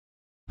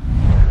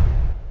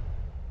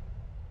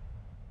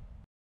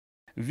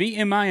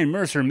VMI and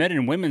Mercer met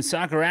in women's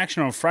soccer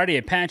action on Friday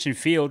at Patchen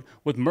Field,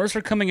 with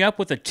Mercer coming up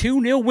with a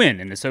 2-0 win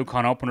in the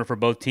SoCon opener for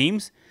both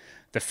teams.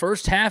 The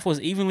first half was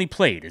evenly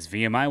played as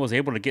VMI was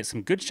able to get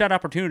some good shot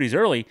opportunities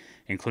early,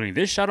 including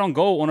this shot on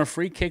goal on a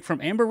free kick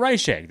from Amber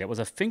Reicheg that was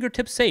a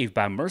fingertip save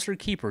by Mercer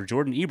keeper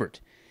Jordan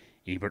Ebert.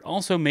 Ebert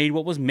also made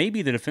what was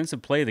maybe the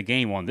defensive play of the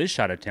game on this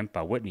shot attempt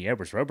by Whitney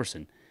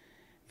Evers-Roberson.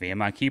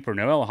 VMI keeper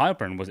Noelle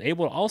Heilpern was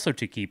able also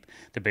to keep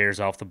the Bears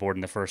off the board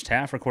in the first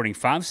half, recording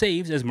 5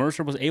 saves as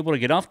Mercer was able to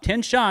get off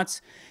 10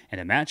 shots, and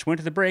the match went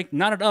to the break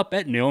knotted up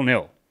at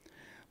 0-0.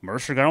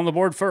 Mercer got on the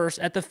board first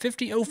at the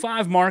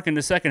 50:05 mark in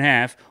the second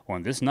half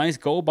on this nice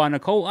goal by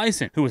Nicole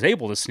Eisen, who was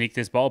able to sneak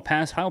this ball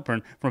past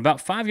Heilpern from about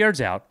 5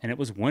 yards out, and it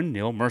was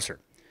 1-0 Mercer.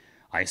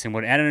 Eisen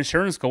would add an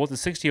insurance goal at the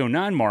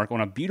 60:09 mark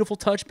on a beautiful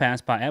touch pass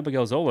by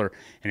Abigail Zoller,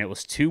 and it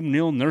was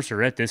 2-0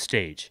 Mercer at this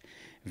stage.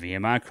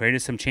 VMI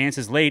created some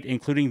chances late,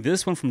 including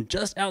this one from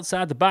just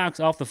outside the box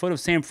off the foot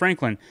of Sam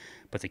Franklin,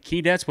 but the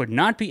Keydets would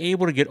not be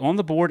able to get on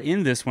the board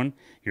in this one.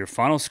 Your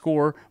final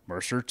score,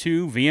 Mercer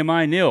 2,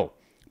 VMI 0.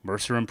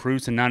 Mercer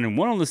improves to 9-1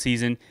 on the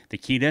season. The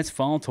Keydets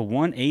fall to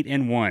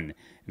 1-8-1.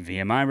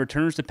 VMI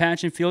returns to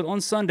Patchen Field on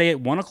Sunday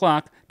at 1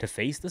 o'clock to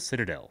face the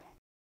Citadel.